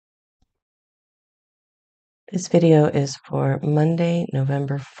This video is for Monday,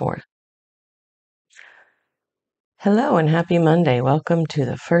 November 4th. Hello and happy Monday. Welcome to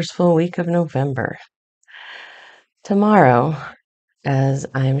the first full week of November. Tomorrow, as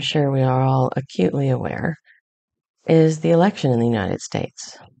I'm sure we are all acutely aware, is the election in the United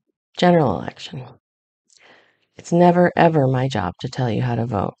States, general election. It's never, ever my job to tell you how to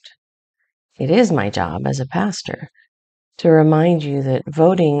vote. It is my job as a pastor to remind you that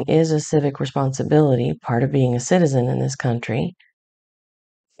voting is a civic responsibility, part of being a citizen in this country.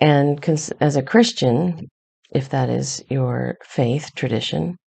 And as a Christian, if that is your faith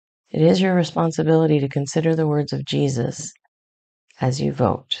tradition, it is your responsibility to consider the words of Jesus as you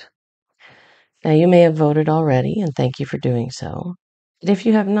vote. Now, you may have voted already, and thank you for doing so. But if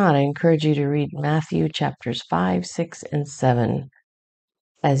you have not, I encourage you to read Matthew chapters 5, 6, and 7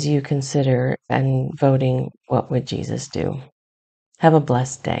 as you consider and voting what would Jesus do. Have a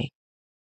blessed day.